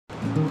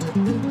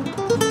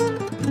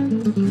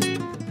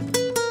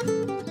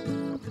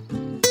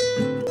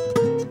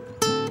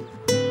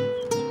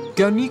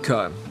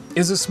Gernika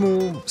is a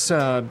small,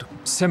 sad,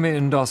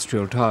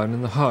 semi-industrial town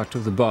in the heart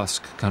of the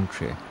Basque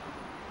country.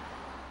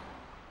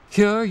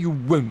 Here you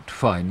won't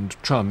find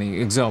charming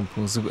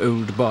examples of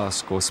old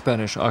Basque or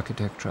Spanish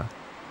architecture,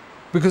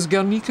 because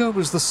Gernika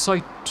was the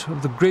site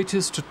of the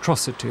greatest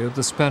atrocity of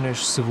the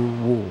Spanish Civil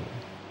War.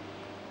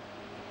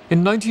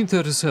 In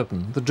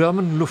 1937, the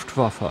German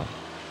Luftwaffe,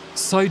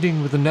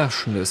 siding with the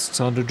nationalists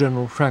under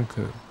General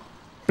Franco,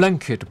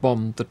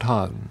 blanket-bombed the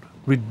town,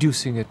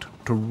 reducing it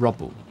to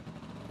rubble.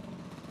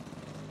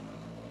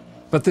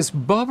 But this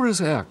barbarous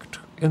act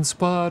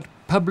inspired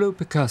Pablo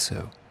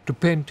Picasso to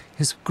paint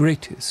his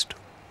greatest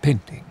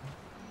painting.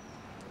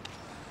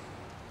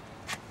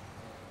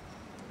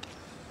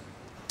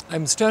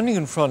 I'm standing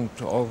in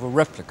front of a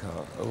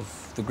replica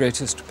of the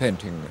greatest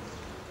painting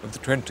of the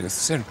 20th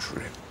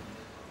century.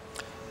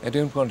 I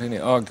don't want any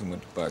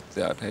argument about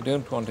that. I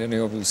don't want any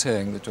of you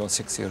saying that your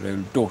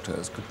 6-year-old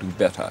daughters could do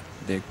better.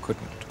 They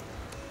couldn't.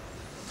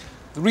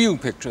 The real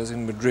picture is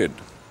in Madrid,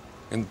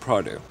 in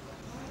Prado,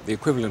 the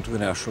equivalent of the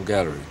National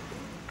Gallery.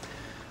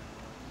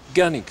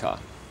 Gernika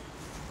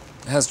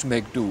has to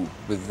make do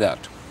with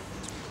that.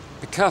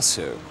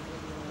 Picasso,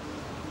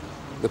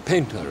 the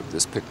painter of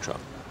this picture,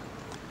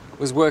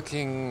 was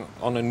working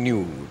on a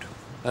nude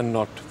and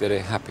not very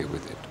happy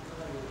with it.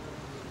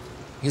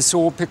 He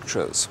saw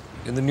pictures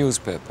in the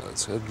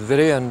newspapers at the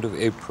very end of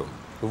April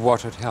of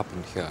what had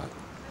happened here,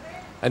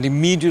 and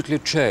immediately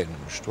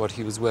changed what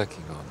he was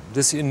working on.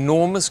 This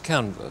enormous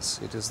canvas,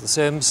 it is the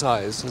same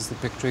size as the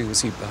picture you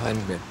see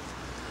behind me,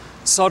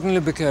 suddenly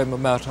became a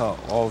matter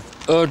of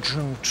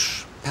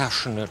urgent,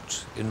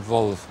 passionate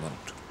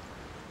involvement.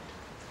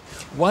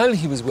 While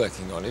he was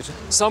working on it,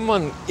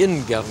 someone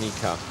in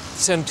Gernika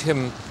sent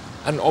him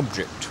an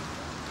object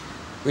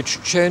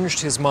which changed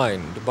his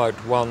mind about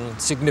one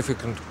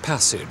significant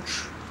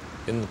passage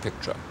in the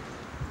picture.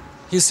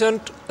 He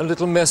sent a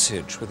little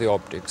message with the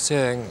object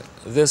saying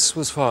this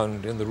was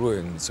found in the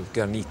ruins of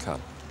Gernika.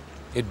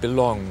 It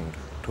belonged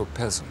to a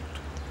peasant.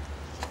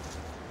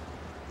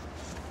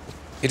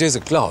 It is a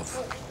glove,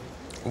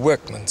 a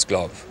workman's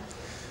glove,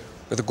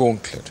 with a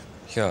gauntlet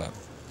here.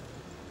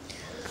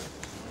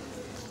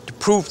 To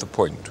prove the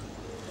point,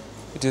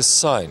 it is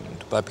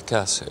signed by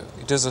Picasso.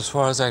 It is, as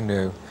far as I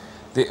know,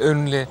 the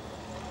only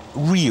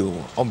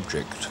real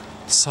object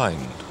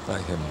signed by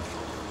him.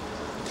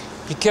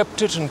 He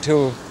kept it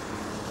until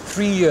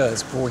 3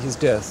 years before his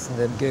death and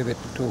then gave it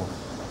to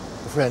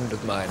a friend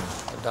of mine,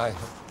 and I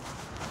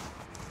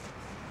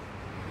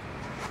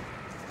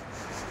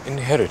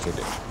inherited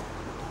it.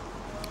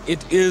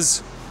 It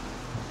is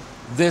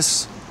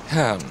this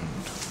hand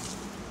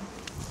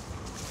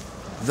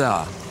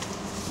there.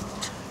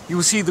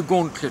 You see the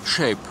gauntlet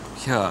shape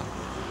here.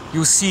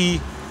 You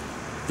see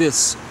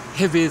this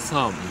heavy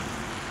thumb.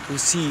 You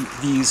see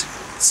these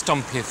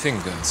stumpy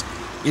fingers.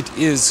 It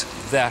is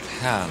that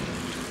hand.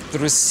 The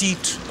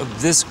receipt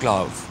of this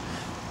glove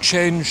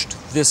changed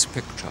this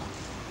picture,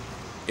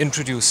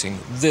 introducing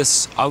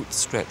this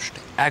outstretched,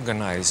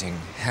 agonizing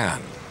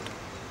hand.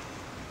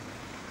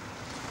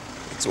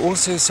 It's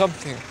also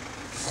something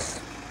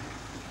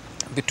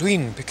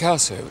between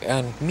Picasso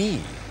and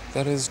me.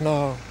 There is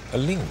now a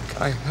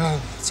link. I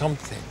have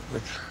something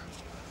which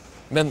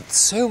meant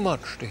so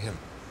much to him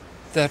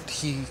that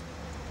he,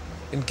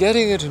 in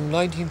getting it in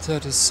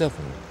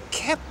 1937,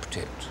 kept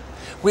it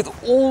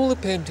with all the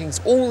paintings,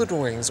 all the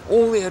drawings,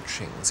 all the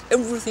etchings,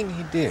 everything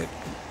he did.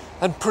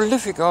 And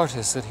prolific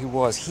artist that he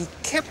was, he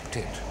kept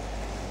it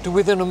to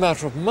within a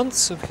matter of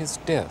months of his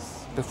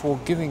death before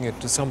giving it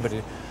to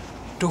somebody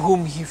to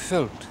whom he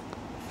felt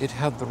it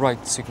had the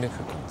right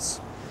significance.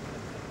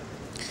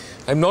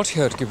 I'm not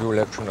here to give you a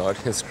lecture on art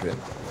history.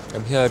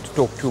 I'm here to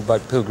talk to you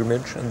about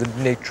pilgrimage and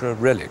the nature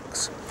of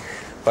relics.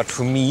 But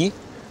for me,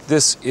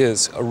 this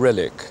is a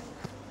relic,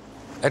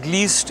 at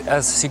least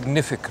as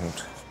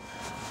significant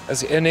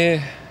as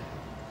any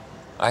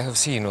I have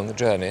seen on the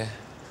journey.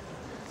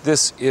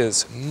 This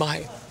is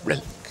my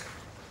relic.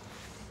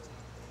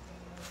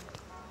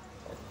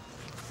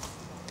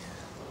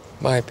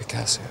 My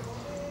Picasso.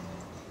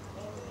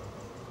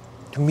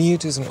 To me,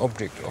 it is an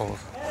object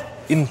of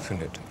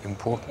infinite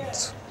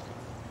importance.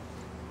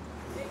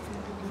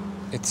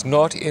 It's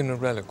not in a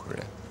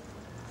reliquary,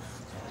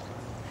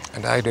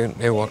 and I don't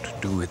know what to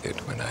do with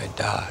it when I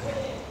die.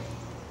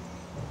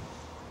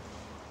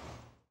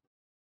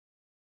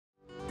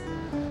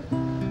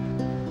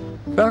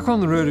 Back on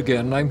the road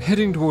again, I'm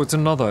heading towards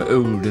another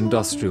old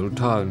industrial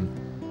town,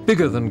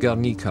 bigger than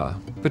Gernika,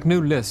 but no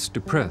less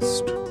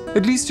depressed.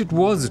 At least it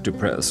was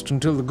depressed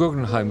until the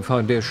Guggenheim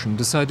Foundation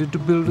decided to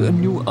build a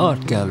new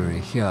art gallery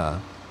here.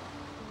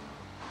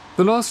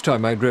 The last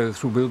time I drove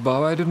through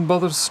Bilbao, I didn't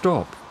bother to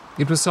stop.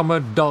 It was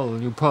somewhere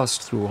dull you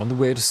passed through on the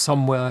way to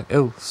somewhere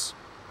else.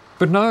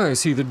 But now I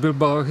see that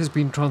Bilbao has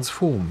been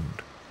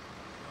transformed.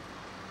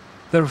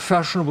 There are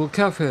fashionable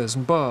cafes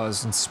and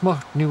bars and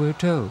smart new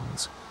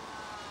hotels.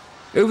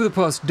 Over the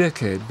past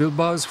decade,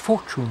 Bilbao's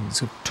fortunes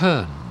have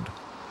turned.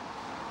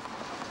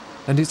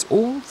 And it's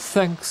all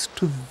thanks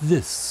to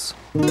this.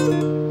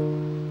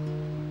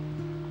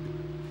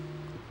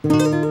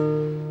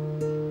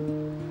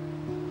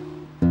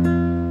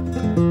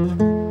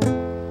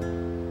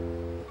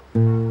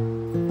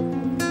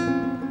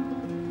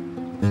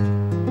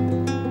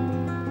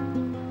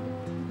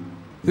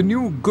 The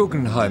new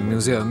Guggenheim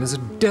Museum is a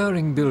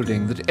daring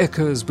building that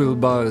echoes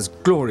Bilbao's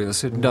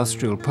glorious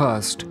industrial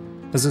past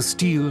as a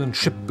steel and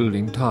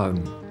shipbuilding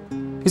town.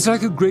 It's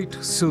like a great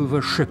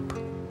silver ship,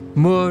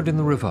 moored in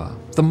the river,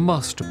 the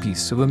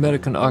masterpiece of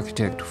American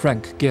architect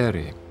Frank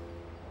Gehry.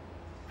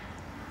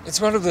 It's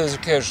one of those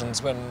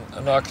occasions when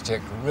an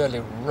architect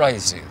really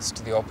rises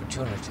to the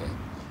opportunity.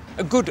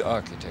 A good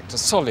architect, a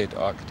solid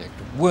architect,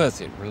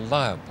 worthy,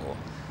 reliable,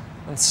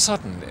 and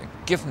suddenly,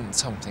 given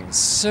something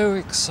so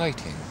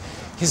exciting,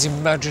 his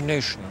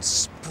imagination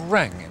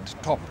sprang into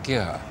top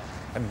gear,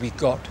 and we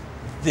got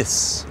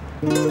this.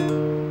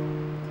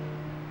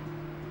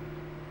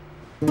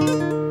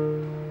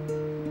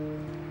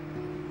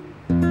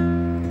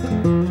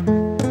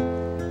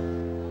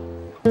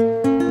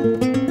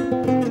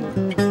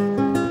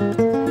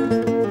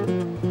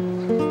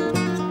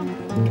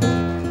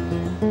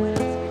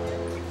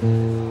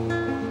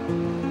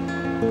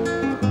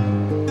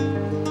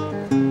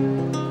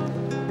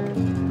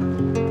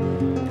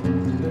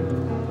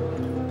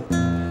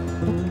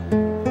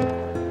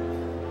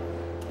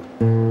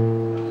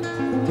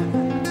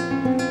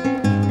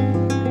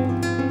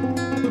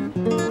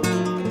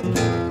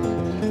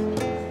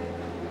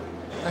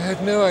 I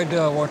had no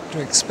idea what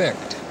to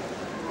expect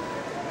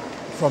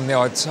from the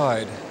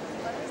outside,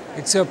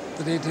 except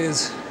that it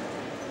is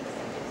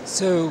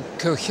so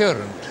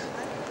coherent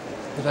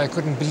that I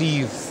couldn't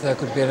believe there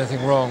could be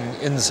anything wrong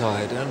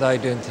inside, and I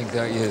don't think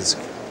there is.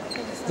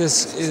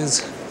 This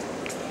is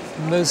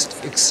the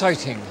most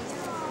exciting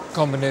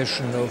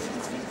combination of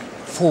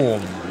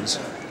forms.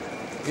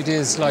 It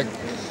is like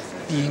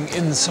being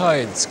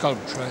inside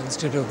sculpture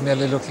instead of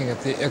merely looking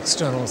at the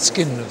external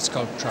skin of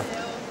sculpture.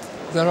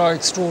 There are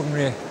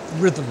extraordinary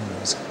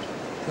rhythms.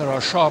 There are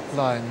sharp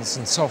lines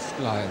and soft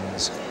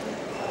lines.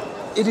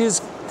 It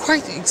is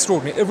quite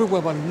extraordinary.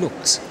 Everywhere one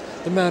looks,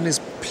 the man is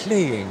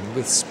playing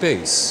with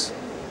space.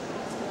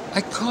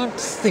 I can't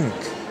think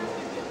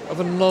of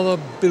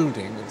another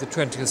building of the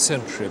 20th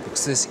century,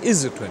 because this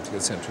is a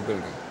 20th century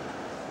building,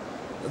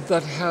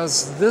 that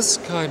has this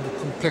kind of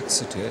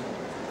complexity,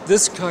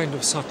 this kind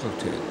of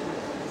subtlety,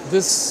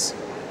 this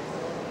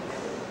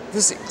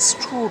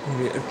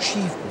extraordinary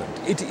achievement.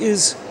 It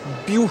is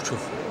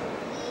beautiful.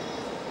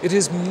 It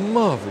is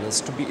marvelous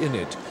to be in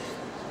it.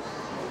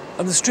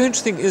 And the strange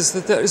thing is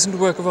that there isn't a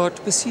work of art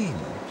to be seen.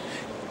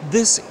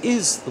 This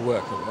is the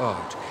work of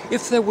art.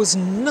 If there was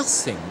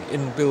nothing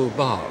in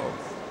Bilbao,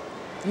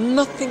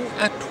 nothing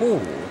at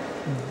all,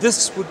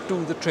 this would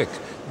do the trick.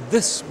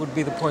 This would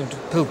be the point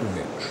of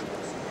pilgrimage.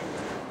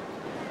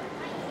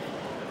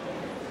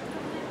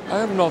 I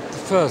am not the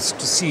first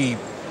to see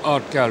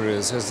art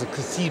galleries as the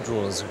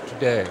cathedrals of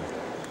today.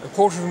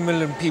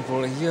 250,000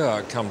 people a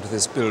year come to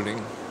this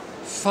building.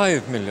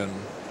 5 million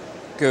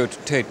go to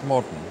Tate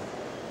Modern.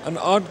 An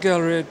art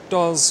gallery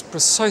does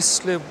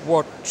precisely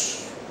what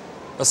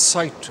a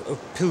site of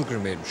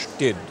pilgrimage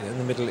did in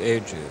the Middle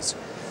Ages.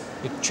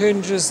 It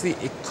changes the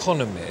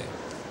economy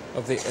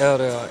of the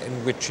area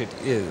in which it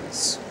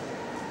is.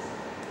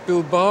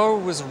 Bilbao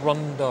was a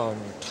run-down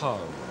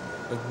town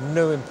with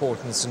no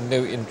importance and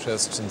no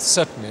interest and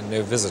certainly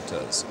no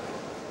visitors.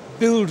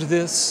 Build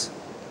this,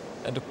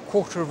 and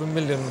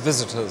 250,000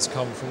 visitors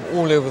come from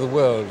all over the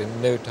world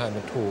in no time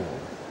at all.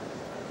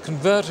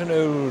 Convert an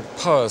old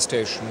power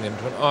station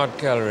into an art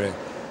gallery,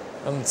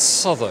 and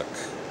Southwark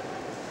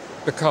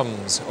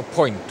becomes a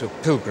point of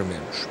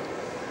pilgrimage.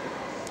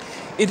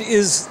 It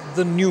is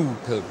the new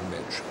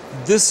pilgrimage.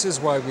 This is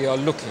why we are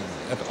looking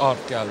at art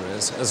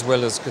galleries as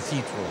well as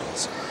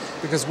cathedrals,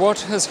 because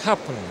what has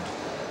happened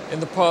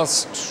in the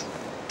past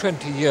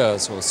 20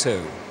 years or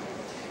so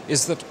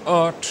is that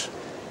art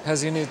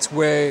has in its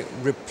way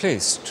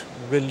replaced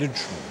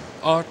religion.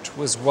 Art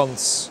was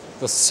once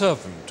the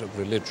servant of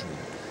religion.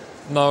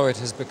 Now it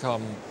has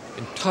become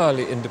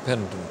entirely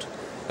independent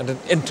and an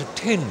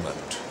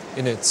entertainment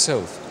in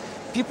itself.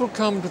 People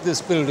come to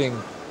this building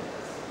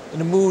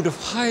in a mood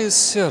of high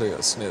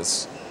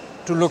seriousness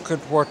to look at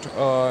what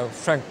are,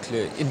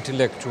 frankly,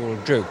 intellectual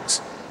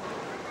jokes.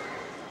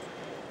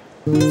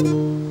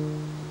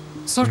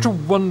 Such a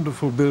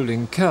wonderful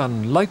building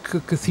can, like a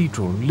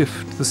cathedral,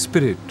 lift the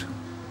spirit.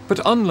 But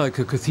unlike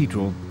a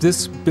cathedral,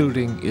 this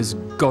building is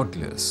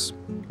godless.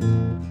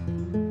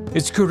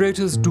 Its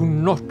curators do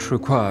not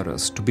require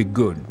us to be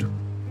good.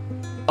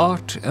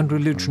 Art and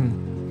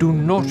religion do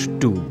not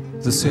do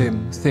the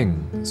same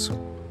things.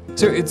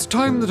 So it's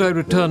time that I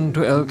return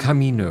to El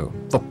Camino,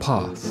 the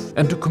path,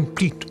 and to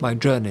complete my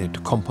journey to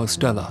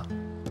Compostela.